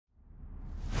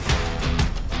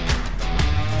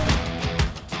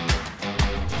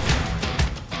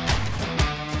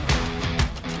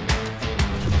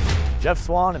Jeff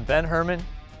Swan and Ben Herman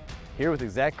here with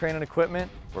Exact Crane and Equipment.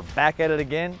 We're back at it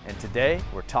again, and today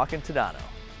we're talking Tadano.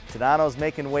 Tadano's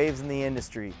making waves in the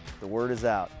industry. The word is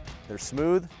out. They're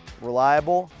smooth,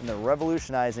 reliable, and they're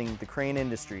revolutionizing the crane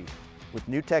industry with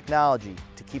new technology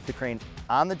to keep the crane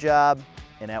on the job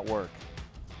and at work.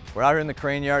 We're out here in the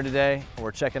crane yard today, and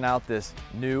we're checking out this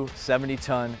new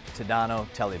 70-ton Tadano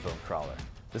Teleboom crawler.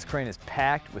 This crane is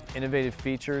packed with innovative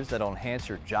features that will enhance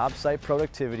your job site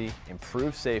productivity,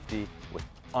 improve safety with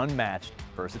unmatched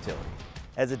versatility.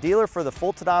 As a dealer for the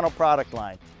full Tadano product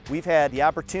line, we've had the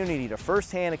opportunity to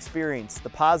firsthand experience the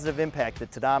positive impact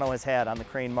that Tadano has had on the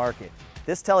crane market.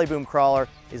 This Teleboom crawler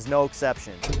is no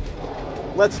exception.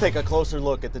 Let's take a closer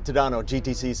look at the Tadano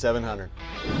GTC700.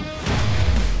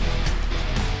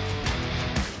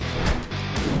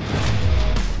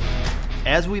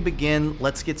 As we begin,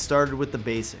 let's get started with the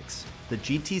basics. The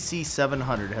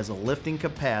GTC700 has a lifting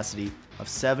capacity of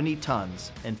 70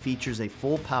 tons and features a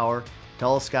full power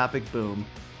telescopic boom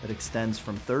that extends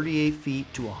from 38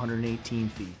 feet to 118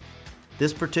 feet.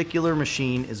 This particular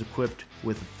machine is equipped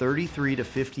with a 33 to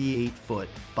 58 foot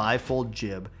bifold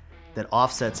jib that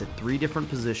offsets at 3 different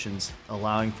positions,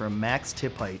 allowing for a max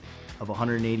tip height of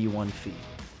 181 feet.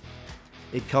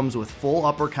 It comes with full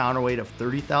upper counterweight of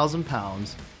 30,000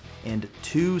 pounds and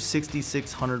 2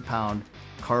 6,600 pound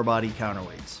car body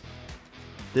counterweights.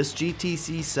 This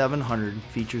GTC 700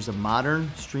 features a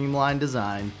modern, streamlined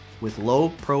design with low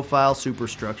profile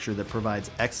superstructure that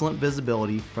provides excellent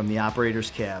visibility from the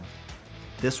operator's cab.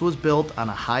 This was built on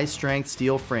a high strength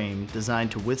steel frame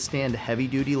designed to withstand heavy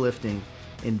duty lifting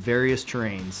in various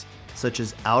terrains, such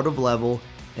as out of level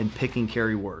and pick and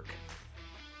carry work.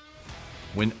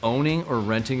 When owning or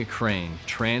renting a crane,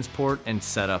 transport and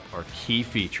setup are key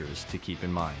features to keep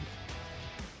in mind.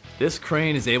 This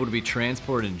crane is able to be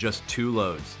transported in just 2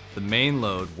 loads. The main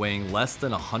load weighing less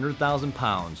than 100,000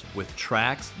 pounds with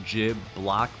tracks, jib,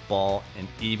 block, ball, and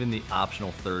even the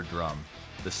optional 3rd drum.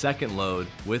 The second load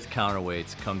with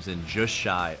counterweights comes in just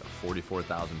shy of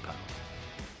 44,000 pounds.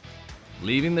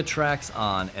 Leaving the tracks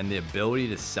on and the ability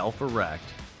to self-erect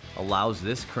allows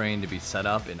this crane to be set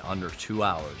up in under 2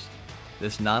 hours.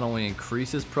 This not only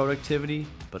increases productivity,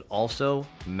 but also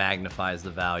magnifies the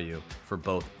value for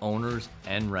both owners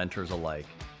and renters alike.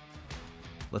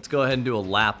 Let's go ahead and do a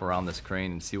lap around this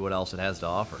crane and see what else it has to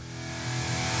offer.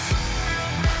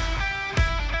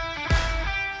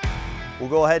 We'll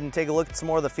go ahead and take a look at some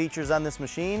more of the features on this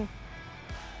machine.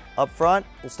 Up front,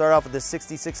 we'll start off with this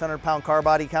 6,600 pound car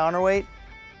body counterweight.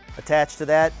 Attached to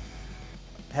that,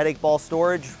 headache ball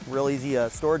storage, real easy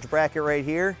storage bracket right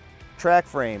here. Track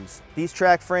frames. These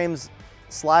track frames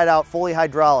slide out fully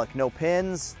hydraulic, no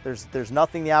pins. There's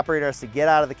nothing the operator has to get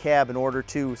out of the cab in order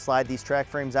to slide these track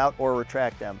frames out or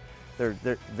retract them. They're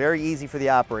very easy for the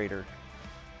operator.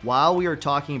 While we are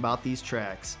talking about these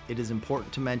tracks, it is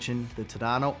important to mention the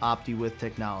Tadano OptiWidth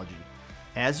technology.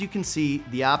 As you can see,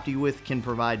 the OptiWidth can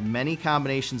provide many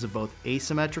combinations of both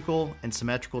asymmetrical and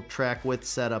symmetrical track width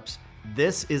setups.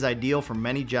 This is ideal for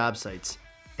many job sites,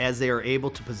 as they are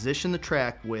able to position the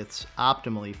track widths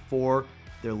optimally for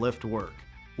their lift work,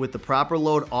 with the proper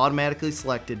load automatically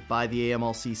selected by the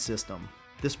AMLC system.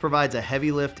 This provides a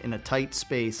heavy lift in a tight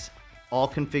space, all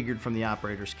configured from the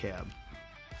operator's cab.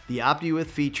 The OptiWidth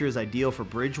feature is ideal for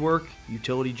bridge work,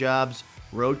 utility jobs,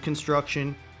 road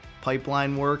construction,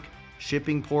 pipeline work,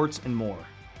 shipping ports, and more.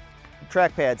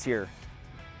 Track pads here,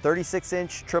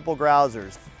 36-inch triple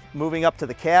grousers. Moving up to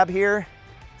the cab here,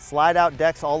 slide out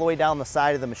decks all the way down the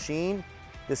side of the machine.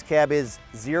 This cab is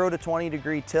 0 to 20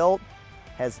 degree tilt,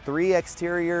 has 3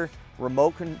 exterior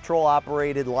remote control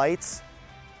operated lights,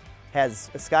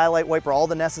 has a skylight wiper, all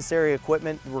the necessary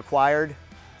equipment required,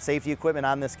 safety equipment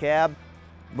on this cab.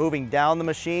 Moving down the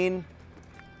machine,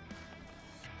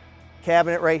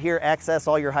 cabinet right here, access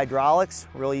all your hydraulics,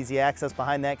 real easy access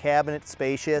behind that cabinet,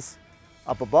 spacious.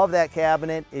 Up above that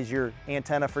cabinet is your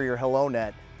antenna for your hello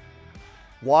net.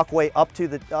 Walkway up to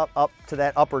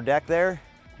that upper deck there.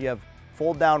 You have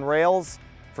fold down rails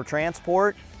for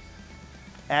transport,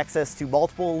 access to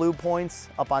multiple lube points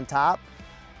up on top,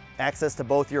 access to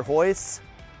both your hoists.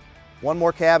 One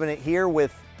more cabinet here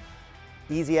with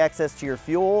easy access to your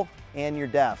fuel and your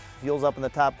DEF. Fuel's up in the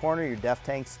top corner, your DEF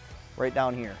tank's right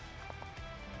down here.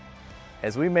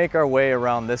 As we make our way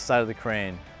around this side of the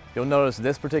crane, you'll notice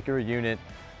this particular unit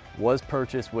was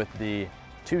purchased with the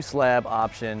 2 slab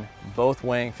option, both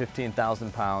weighing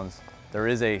 15,000 pounds. There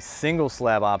is a single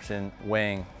slab option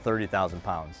weighing 30,000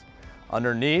 pounds.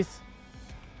 Underneath,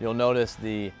 you'll notice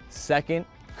the second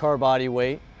car body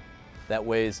weight that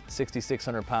weighs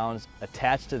 6,600 pounds.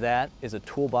 Attached to that is a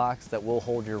toolbox that will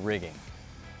hold your rigging.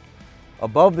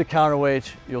 Above the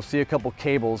counterweight, you'll see a couple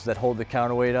cables that hold the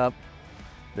counterweight up.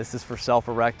 This is for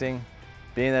self-erecting.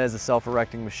 Being that it's a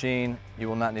self-erecting machine, you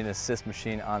will not need an assist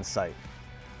machine on site.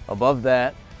 Above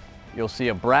that, you'll see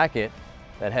a bracket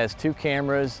that has 2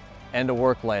 cameras and a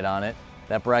work light on it.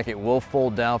 That bracket will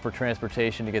fold down for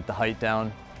transportation to get the height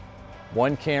down.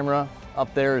 1 camera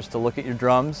up there is to look at your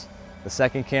drums. The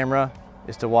second camera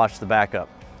is to watch the backup.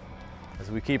 As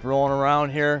we keep rolling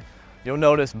around here, you'll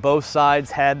notice both sides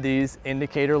had these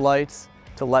indicator lights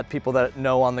to let people that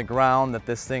know on the ground that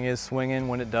this thing is swinging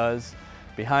when it does.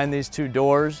 Behind these 2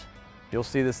 doors, you'll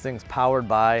see this thing's powered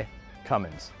by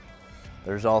Cummins.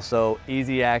 There's also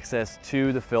easy access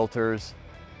to the filters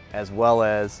as well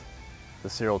as the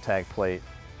serial tag plate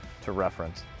to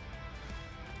reference.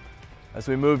 As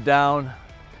we move down,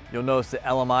 you'll notice the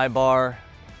LMI bar,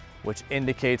 which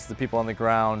indicates the people on the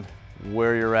ground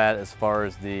where you're at as far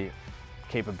as the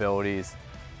capabilities,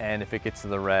 and if it gets to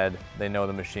the red, they know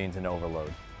the machine's in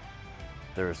overload.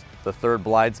 There's the 3rd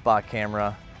blind spot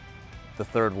camera, the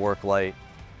 3rd work light.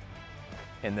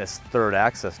 In this 3rd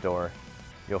access door,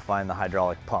 you'll find the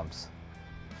hydraulic pumps.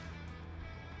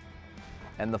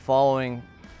 And the following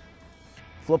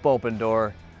flip open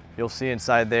door, you'll see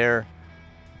inside there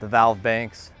the valve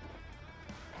banks.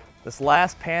 This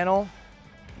last panel,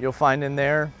 you'll find in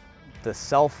there the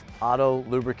self-auto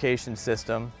lubrication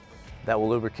system that will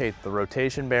lubricate the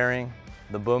rotation bearing,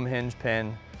 the boom hinge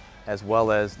pin, as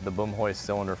well as the boom hoist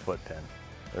cylinder foot pin.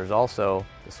 There's also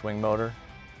the swing motor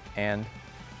and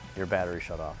your battery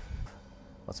shut off.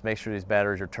 Let's make sure these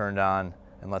batteries are turned on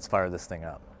and let's fire this thing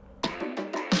up.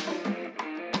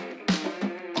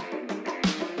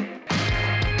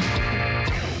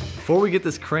 Before we get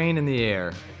this crane in the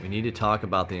air, we need to talk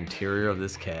about the interior of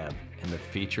this cab and the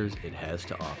features it has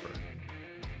to offer.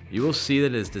 You will see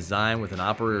that it is designed with an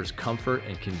operator's comfort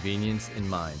and convenience in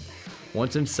mind.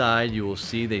 Once inside, you will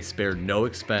see they spared no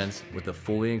expense with a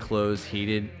fully enclosed,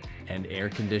 heated, and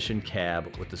air-conditioned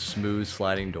cab with a smooth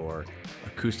sliding door,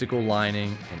 acoustical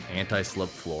lining, and anti-slip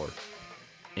floor.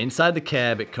 Inside the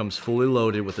cab, it comes fully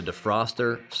loaded with a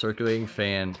defroster, circulating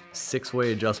fan,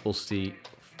 6-way adjustable seat,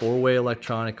 4-way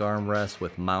electronic armrest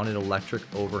with mounted electric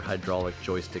over hydraulic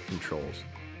joystick controls,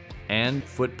 and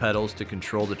foot pedals to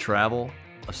control the travel,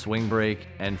 a swing brake,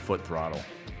 and foot throttle.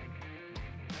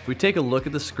 If we take a look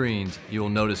at the screens, you will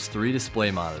notice 3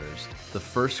 display monitors. The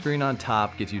first screen on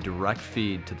top gives you direct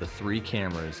feed to the 3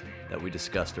 cameras that we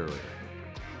discussed earlier.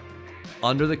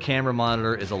 Under the camera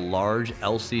monitor is a large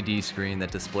LCD screen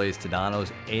that displays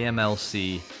Tadano's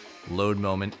AMLC load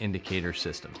moment indicator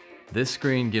system. This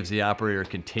screen gives the operator a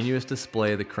continuous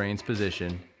display of the crane's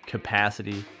position,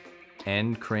 capacity,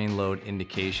 and crane load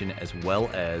indication, as well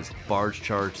as barge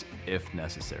charts if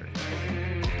necessary.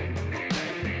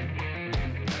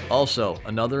 Also,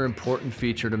 another important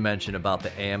feature to mention about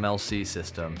the AMLC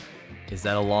system is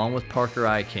that along with Parker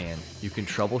iCan, you can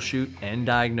troubleshoot and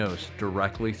diagnose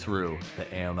directly through the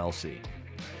AMLC.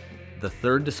 The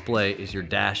 3rd display is your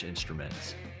dash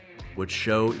instruments, which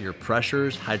show your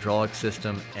pressures, hydraulic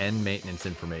system, and maintenance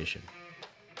information.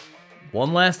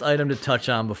 One last item to touch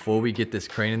on before we get this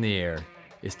crane in the air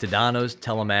is Tadano's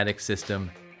telematics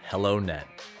system, HelloNet.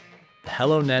 The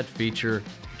HelloNet feature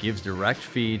gives direct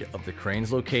feed of the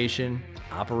crane's location,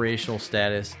 operational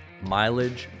status,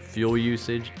 mileage, fuel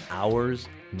usage, hours,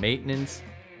 maintenance,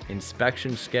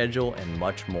 inspection schedule, and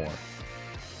much more.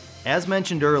 As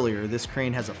mentioned earlier, this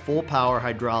crane has a full power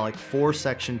hydraulic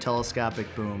 4-section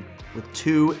telescopic boom with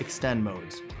 2 extend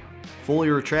modes. Fully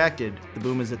retracted, the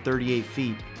boom is at 38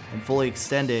 feet and fully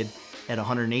extended at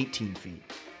 118 feet.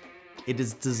 It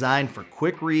is designed for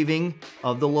quick reeving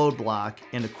of the load block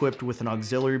and equipped with an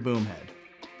auxiliary boom head.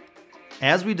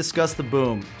 As we discuss the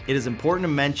boom, it is important to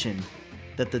mention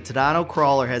that the Tadano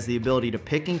crawler has the ability to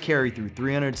pick and carry through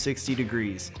 360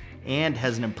 degrees and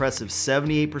has an impressive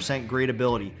 78%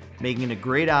 gradability, making it a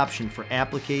great option for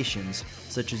applications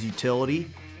such as utility,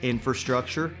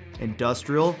 infrastructure,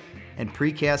 industrial, and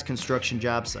precast construction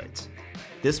job sites.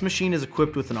 This machine is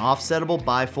equipped with an offsettable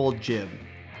bifold jib.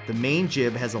 The main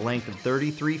jib has a length of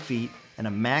 33 feet and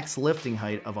a max lifting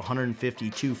height of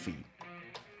 152 feet.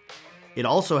 It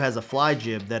also has a fly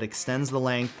jib that extends the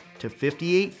length to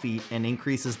 58 feet and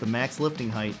increases the max lifting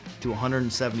height to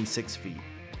 176 feet.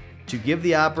 To give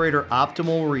the operator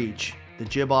optimal reach, the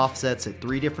jib offsets at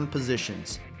 3 different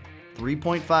positions: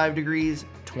 3.5 degrees,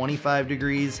 25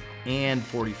 degrees, and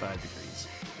 45 degrees.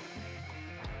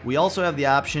 We also have the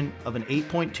option of an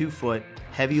 8.2 foot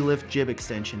heavy lift jib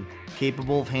extension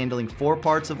capable of handling 4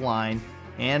 parts of line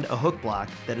and a hook block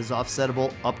that is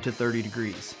offsettable up to 30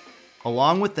 degrees.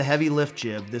 Along with the heavy lift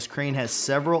jib, this crane has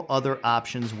several other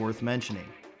options worth mentioning.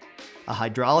 a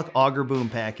hydraulic auger boom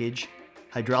package,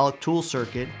 hydraulic tool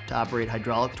circuit to operate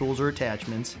hydraulic tools or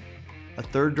attachments, a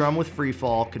third drum with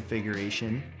freefall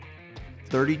configuration,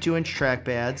 32-inch track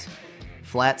pads,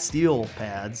 flat steel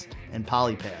pads, and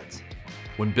poly pads.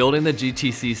 When building the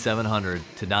GTC700,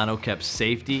 Tadano kept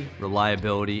safety,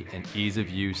 reliability, and ease of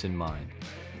use in mind,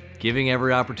 giving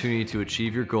every opportunity to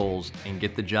achieve your goals and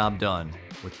get the job done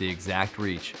with the exact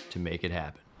reach to make it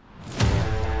happen.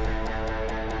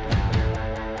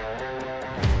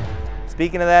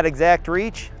 Speaking of that exact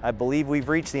reach, I believe we've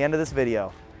reached the end of this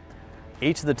video.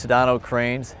 Each of the Tadano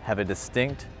cranes have a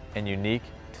distinct and unique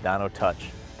Tadano touch.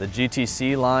 The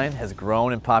GTC line has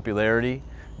grown in popularity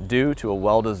due to a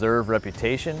well-deserved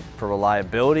reputation for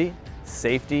reliability,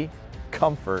 safety,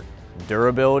 comfort,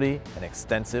 durability, and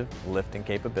extensive lifting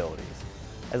capabilities.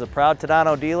 As a proud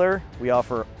Tadano dealer, we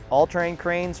offer all-terrain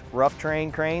cranes, rough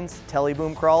terrain cranes,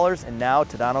 Teleboom crawlers, and now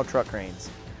Tadano truck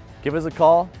cranes. Give us a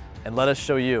call and let us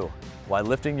show you why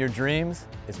lifting your dreams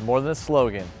is more than a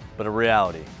slogan, but a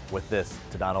reality with this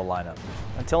Tadano lineup.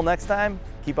 Until next time,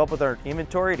 keep up with our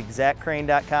inventory at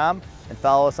exactcrane.com and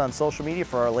follow us on social media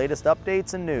for our latest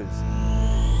updates and news.